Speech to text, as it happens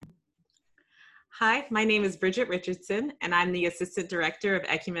Hi, my name is Bridget Richardson, and I'm the Assistant Director of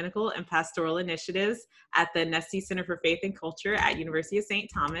Ecumenical and Pastoral Initiatives at the Nesty Center for Faith and Culture at University of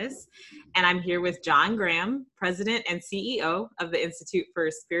St. Thomas. And I'm here with John Graham, President and CEO of the Institute for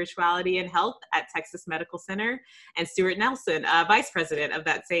Spirituality and Health at Texas Medical Center, and Stuart Nelson, Vice President of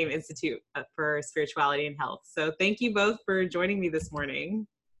that same Institute for Spirituality and Health. So thank you both for joining me this morning.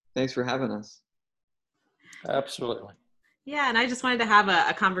 Thanks for having us. Absolutely. Yeah, and I just wanted to have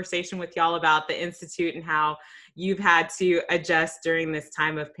a conversation with y'all about the Institute and how you've had to adjust during this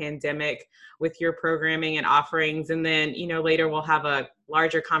time of pandemic with your programming and offerings. And then, later we'll have a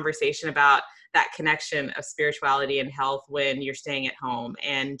larger conversation about that connection of spirituality and health when you're staying at home.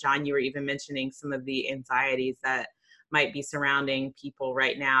 And John, you were even mentioning some of the anxieties that might be surrounding people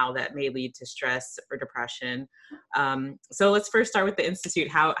right now that may lead to stress or depression. So let's first start with the Institute.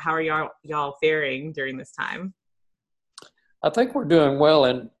 How are y'all faring during this time? I think we're doing well,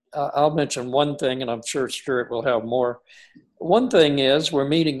 and I'll mention one thing, and I'm sure Stuart will have more. One thing is we're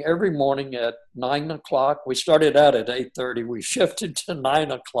meeting every morning at 9 o'clock. We started out at 8:30. We shifted to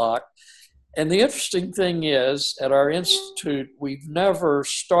 9 o'clock. And the interesting thing is, at our institute, we've never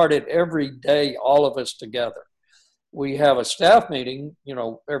started every day, all of us together. We have a staff meeting,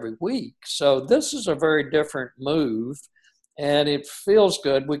 every week. So this is a very different move, and it feels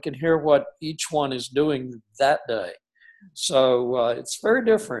good. We can hear what each one is doing that day. So it's very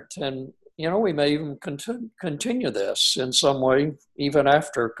different. And, we may even continue this in some way, even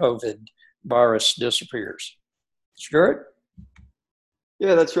after COVID virus disappears. Stuart?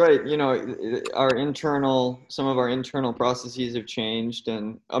 Yeah, that's right. Some of our internal processes have changed.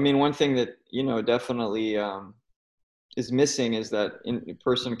 And I mean, one thing that, definitely is missing is that in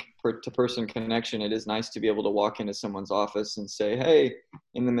person-to-person connection. It is nice to be able to walk into someone's office and say, hey,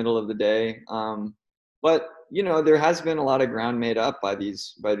 in the middle of the day. But there has been a lot of ground made up by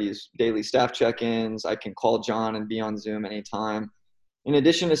these daily staff check-ins. I can call John and be on Zoom anytime. In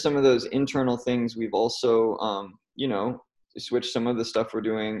addition to some of those internal things, we've also, switched some of the stuff we're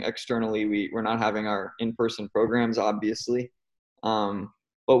doing externally. We're not having our in-person programs, obviously,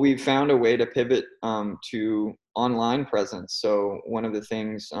 but we've found a way to pivot to online presence. So one of the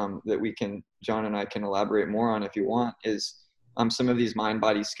things that John and I can elaborate more on if you want, is some of these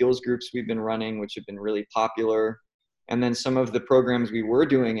mind-body skills groups we've been running, which have been really popular. And then some of the programs we were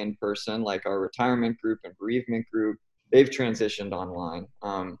doing in person, like our retirement group and bereavement group, they've transitioned online.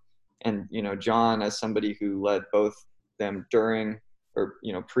 And, John, as somebody who led both them during or,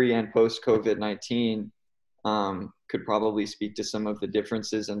 pre and post COVID-19, could probably speak to some of the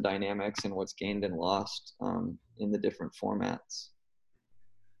differences and dynamics and what's gained and lost in the different formats.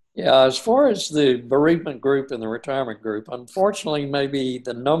 Yeah, as far as the bereavement group and the retirement group, unfortunately, maybe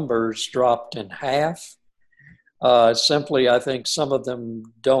the numbers dropped in half. Simply, I think some of them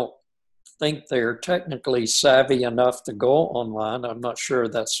don't think they're technically savvy enough to go online. I'm not sure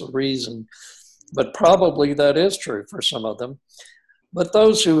that's the reason, but probably that is true for some of them. But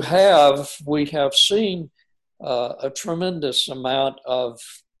those who have, we have seen a tremendous amount of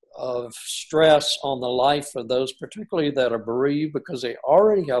stress on the life of those, particularly that are bereaved, because they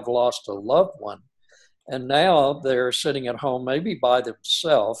already have lost a loved one. And now they're sitting at home, maybe by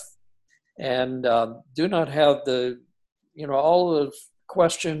themselves, and do not have all the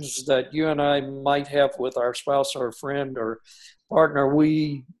questions that you and I might have with our spouse or friend or partner,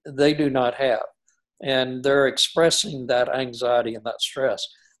 they do not have. And they're expressing that anxiety and that stress.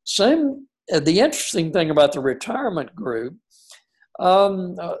 The interesting thing about the retirement group,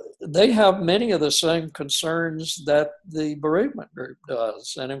 they have many of the same concerns that the bereavement group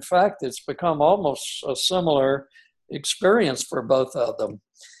does. And in fact, it's become almost a similar experience for both of them.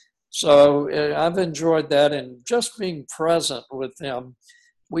 So I've enjoyed that, and just being present with them,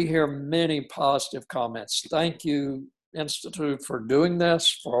 we hear many positive comments. Thank you, Institute, for doing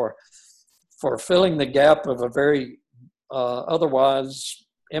this, for filling the gap of a very otherwise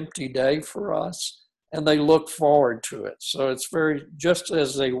empty day for us. And they look forward to it. So it's just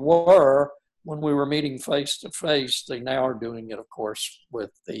as they were when we were meeting face to face, they now are doing it, of course,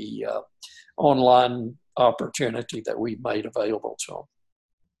 with the online opportunity that we've made available to them.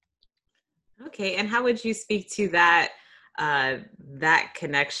 Okay, and how would you speak to that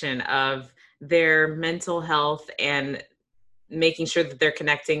connection of their mental health and making sure that they're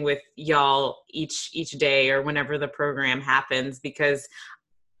connecting with y'all each day or whenever the program happens? Because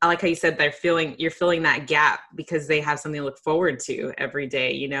I like how you said you're filling that gap because they have something to look forward to every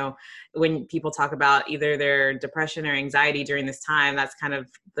day. When people talk about either their depression or anxiety during this time, that's kind of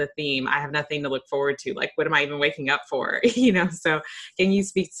the theme. I have nothing to look forward to. Like, what am I even waking up for? So can you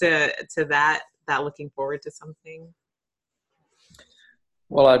speak to that looking forward to something?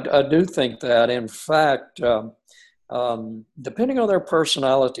 Well, I do think that. In fact, depending on their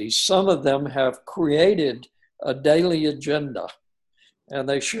personality, some of them have created a daily agenda and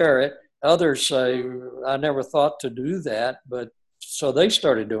they share it. Others say, I never thought to do that, but so they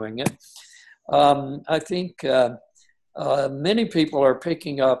started doing it. I think many people are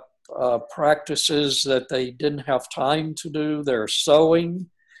picking up practices that they didn't have time to do. They're sewing.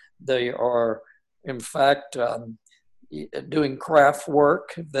 They are, in fact, doing craft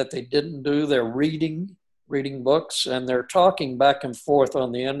work that they didn't do. They're reading books, and they're talking back and forth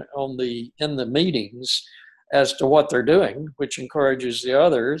in the meetings as to what they're doing, which encourages the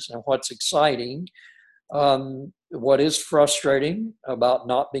others, and what's exciting. What is frustrating about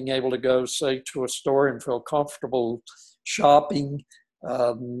not being able to go, say, to a store and feel comfortable shopping.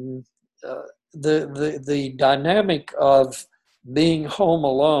 The dynamic of being home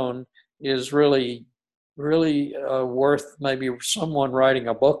alone is really worth maybe someone writing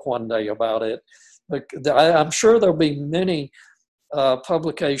a book one day about it. But I'm sure there'll be many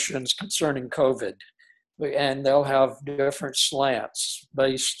publications concerning COVID, and they'll have different slants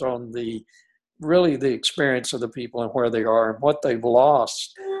based on the experience of the people and where they are and what they've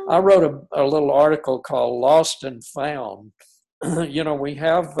lost. I wrote a little article called Lost and Found. We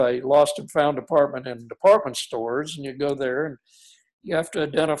have a lost and found department in department stores, and you go there and you have to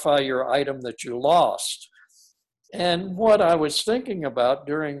identify your item that you lost. And what I was thinking about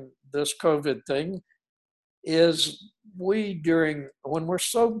during this COVID thing is when we're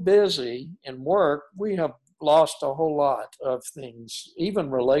so busy in work, we have lost a whole lot of things, even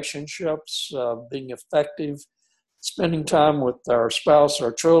relationships, being effective, spending time with our spouse,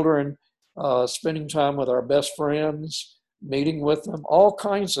 our children, spending time with our best friends, meeting with them. All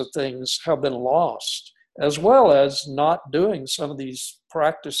kinds of things have been lost, as well as not doing some of these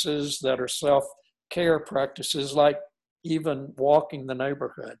practices that are self-care practices, like even walking the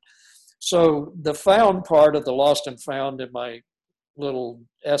neighborhood. So the found part of the lost and found in my little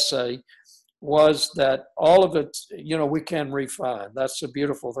essay was that all of it, we can refine. That's the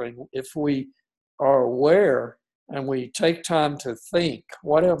beautiful thing. If we are aware and we take time to think,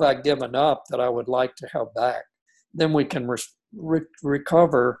 what have I given up that I would like to have back? Then we can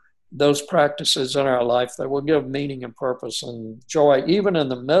recover those practices in our life that will give meaning and purpose and joy, even in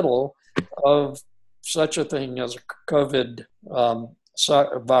the middle of such a thing as a COVID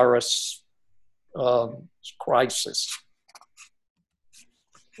virus crisis.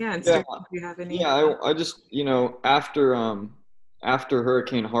 Yeah, and Stuart, do you have any? Yeah, I just, after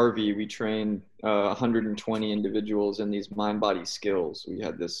Hurricane Harvey, we trained 120 individuals in these mind-body skills. We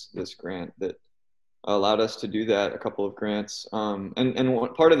had this grant that allowed us to do that, a couple of grants.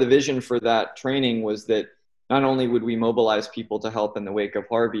 And part of the vision for that training was that not only would we mobilize people to help in the wake of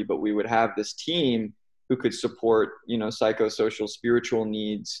Harvey, but we would have this team who could support, psychosocial, spiritual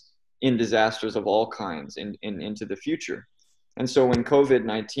needs in disasters of all kinds into the future. And so when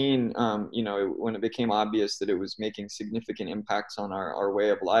COVID-19, when it became obvious that it was making significant impacts on our way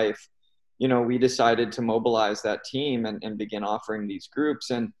of life, we decided to mobilize that team and begin offering these groups.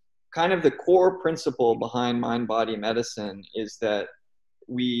 And kind of the core principle behind mind-body medicine is that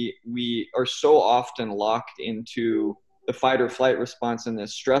we are so often locked into the fight or flight response and the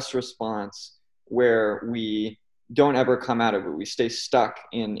stress response where we don't ever come out of it. We stay stuck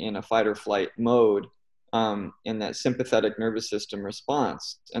in a fight or flight mode in that sympathetic nervous system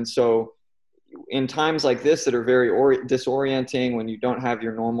response. And so in times like this that are very disorienting, when you don't have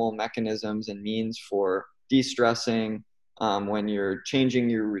your normal mechanisms and means for de-stressing, when you're changing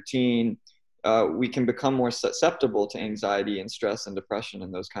your routine, we can become more susceptible to anxiety and stress and depression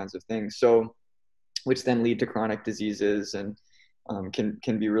and those kinds of things. So, which then lead to chronic diseases and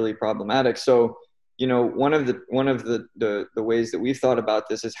can be really problematic. So, one of the ways that we've thought about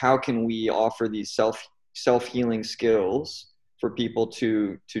this is how can we offer these self-healing skills for people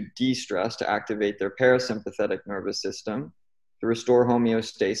to de-stress, to activate their parasympathetic nervous system, to restore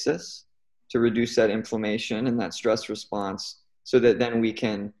homeostasis, to reduce that inflammation and that stress response, so that then we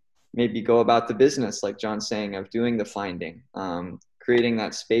can maybe go about the business, like John's saying, of doing the finding, creating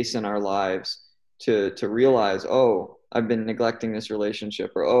that space in our lives to realize, oh, I've been neglecting this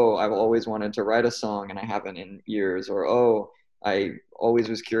relationship, or, oh, I've always wanted to write a song and I haven't in years, or, oh, I always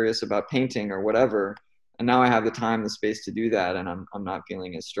was curious about painting or whatever. And now I have the time, the space to do that. And I'm not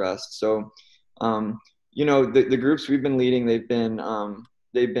feeling as stressed. So, the groups we've been leading, they've been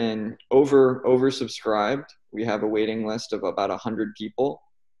oversubscribed. We have a waiting list of about 100 people.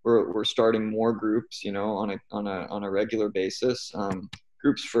 We're starting more groups, on a regular basis.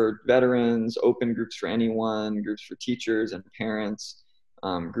 Groups for veterans, open groups for anyone, groups for teachers and parents,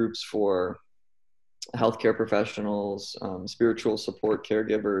 groups for healthcare professionals, spiritual support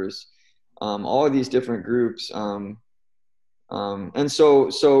caregivers, all of these different groups. And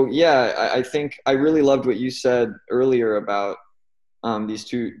so yeah, I think I really loved what you said earlier about these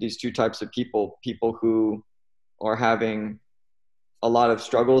two types of people who are having a lot of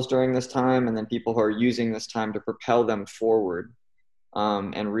struggles during this time, and then people who are using this time to propel them forward,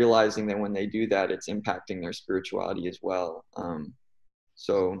 and realizing that when they do that, it's impacting their spirituality as well.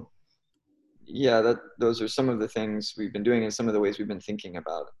 So yeah, those are some of the things we've been doing and some of the ways we've been thinking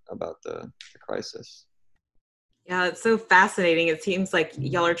about the crisis. Yeah, it's so fascinating. It seems like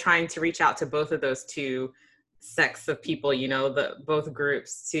y'all are trying to reach out to both of those two sects of people, the both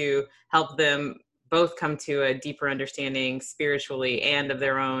groups, to help them both come to a deeper understanding spiritually and of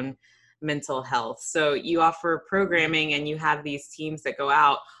their own mental health. So you offer programming and you have these teams that go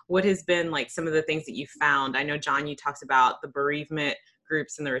out. What has been like some of the things that you found? I know, John, you talked about the bereavement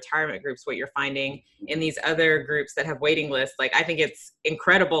groups and the retirement groups, what you're finding in these other groups that have waiting lists. Like, I think it's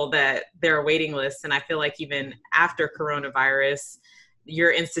incredible that there are waiting lists. And I feel like even after coronavirus,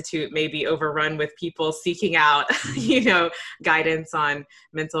 your institute may be overrun with people seeking out, guidance on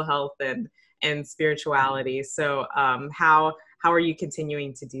mental health and spirituality. So how are you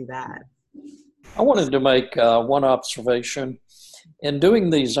continuing to do that? I wanted to make one observation. In doing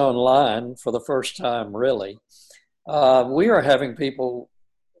these online for the first time, really, we are having people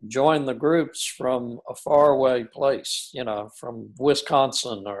join the groups from a faraway place, from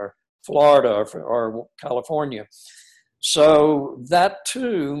Wisconsin or Florida or California. So that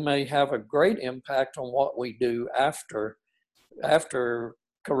too may have a great impact on what we do after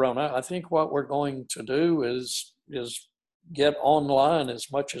Corona. I think what we're going to do is get online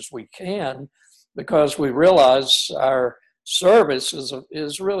as much as we can, because we realize our service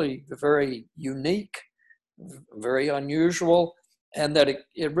is really very unique, very unusual, and that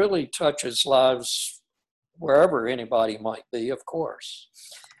it really touches lives wherever anybody might be, of course.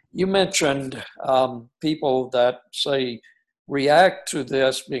 You mentioned people that, say, react to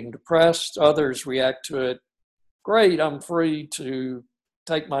this being depressed. Others react to it, great, I'm free to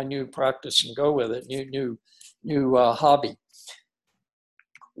take my new practice and go with it, new hobby.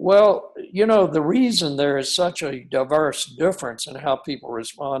 Well, the reason there is such a diverse difference in how people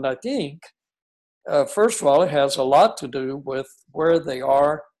respond, I think, first of all, it has a lot to do with where they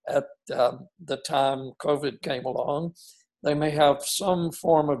are at the time COVID came along. They may have some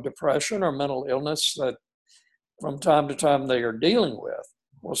form of depression or mental illness that from time to time they are dealing with.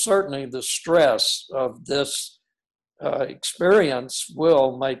 Well, certainly the stress of this experience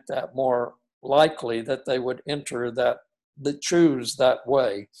will make that more likely that they would choose that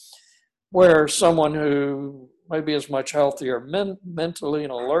way. Where someone who maybe is much healthier mentally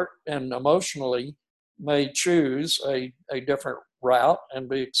and alert and emotionally may choose a different route and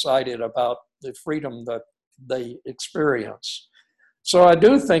be excited about the freedom that they experience. So I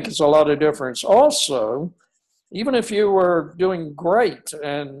do think it's a lot of difference. Also, even if you were doing great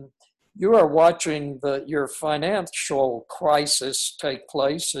and you are watching your financial crisis take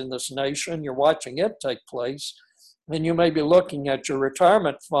place in this nation, you're watching it take place, and you may be looking at your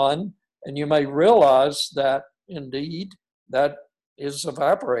retirement fund, and you may realize that indeed that is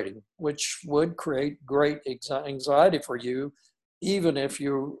evaporating, which would create great anxiety for you, even if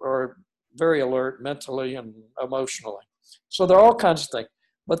you are very alert mentally and emotionally. So there are all kinds of things.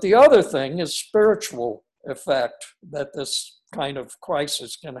 But the other thing is spiritual effect that this kind of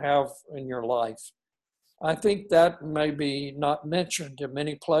crisis can have in your life. I think that may be not mentioned in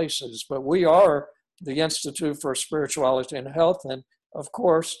many places, but we are the Institute for Spirituality and Health. And of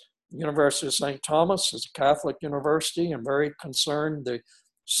course, University of St. Thomas is a Catholic university and very concerned. The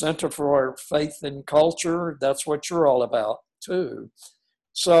Center for Faith and Culture, that's what you're all about too.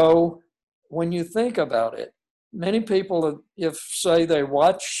 So when you think about it, many people, if say they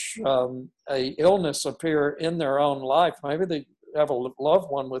watch a illness appear in their own life, maybe they have a loved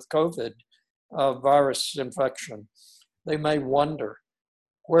one with COVID virus infection, they may wonder,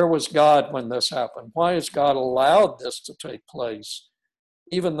 where was God when this happened? Why has God allowed this to take place?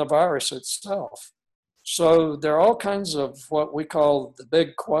 Even the virus itself. So there are all kinds of what we call the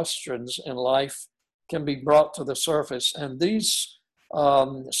big questions in life can be brought to the surface. And these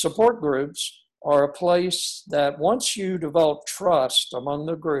support groups are a place that once you develop trust among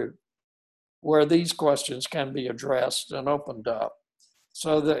the group, where these questions can be addressed and opened up.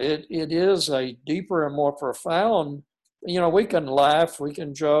 So that it is a deeper and more profound, we can laugh, we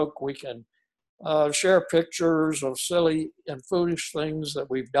can joke, we can share pictures of silly and foolish things that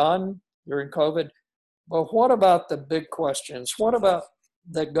we've done during COVID. But what about the big questions? What about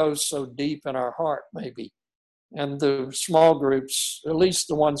that goes so deep in our heart, maybe? And the small groups, at least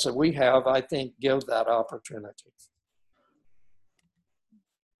the ones that we have, I think give that opportunity.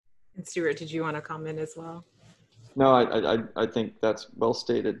 And Stuart, did you want to comment as well? No, I think that's well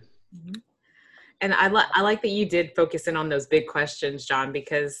stated. Mm-hmm. And I like that you did focus in on those big questions, John,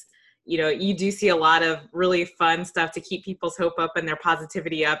 because you do see a lot of really fun stuff to keep people's hope up and their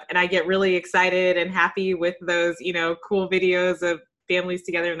positivity up. And I get really excited and happy with those, cool videos of families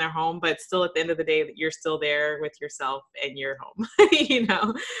together in their home, but still at the end of the day, that you're still there with yourself and your home,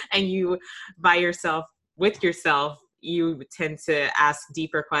 and you by yourself with yourself, you tend to ask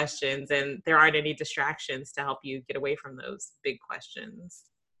deeper questions, and there aren't any distractions to help you get away from those big questions.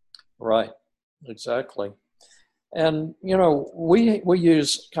 Right. Exactly. And, we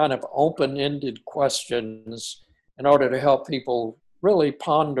use kind of open-ended questions in order to help people really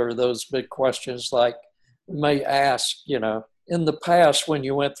ponder those big questions. Like we may ask, in the past, when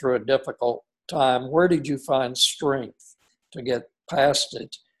you went through a difficult time, where did you find strength to get past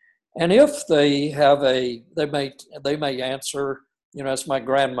it? And if they have they may answer, it's my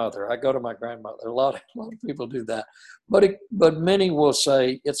grandmother. I go to my grandmother. A lot of people do that. But many will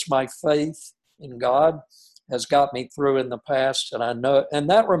say, it's my faith in God has got me through in the past, and I know, and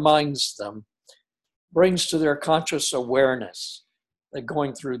that reminds them, brings to their conscious awareness that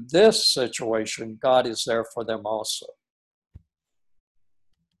going through this situation, God is there for them also.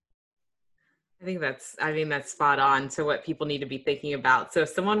 I think that's spot on to what people need to be thinking about. So if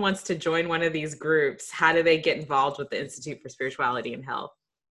someone wants to join one of these groups, how do they get involved with the Institute for Spirituality and Health?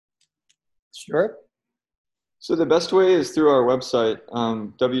 Sure. So the best way is through our website,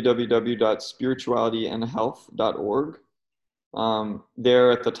 www.spiritualityandhealth.org.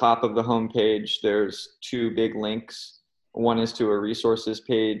 There at the top of the homepage, there's two big links. One is to a resources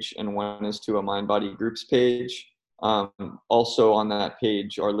page, and one is to a Mind Body Groups page. Also on that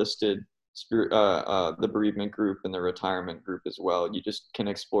page are listed the bereavement group and the retirement group as well. You just can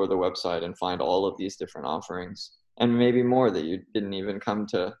explore the website and find all of these different offerings, and maybe more that you didn't even come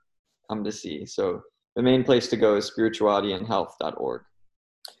to see. So the main place to go is spiritualityandhealth.org.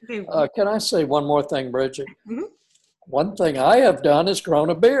 Okay. Can I say one more thing, Bridget? Mm-hmm. One thing I have done is grown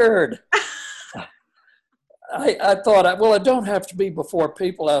a beard. I thought, I don't have to be before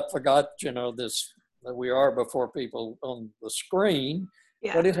people. I forgot, this, that we are before people on the screen.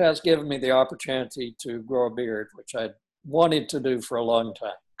 Yeah. But it has given me the opportunity to grow a beard, which I wanted to do for a long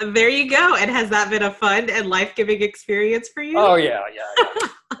time. There you go. And has that been a fun and life-giving experience for you? Oh, yeah.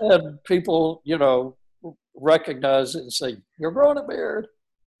 And people, recognize it and say, you're growing a beard.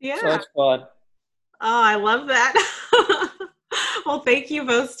 Yeah. So it's fun. Oh, I love that. Well, thank you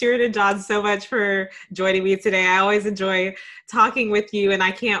both, Stuart and John, so much for joining me today. I always enjoy talking with you, and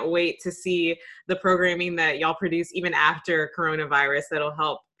I can't wait to see the programming that y'all produce even after coronavirus that'll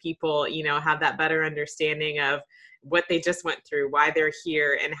help people, have that better understanding of what they just went through, why they're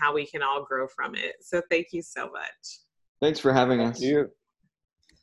here, and how we can all grow from it. So thank you so much. Thanks for having us. Thank you.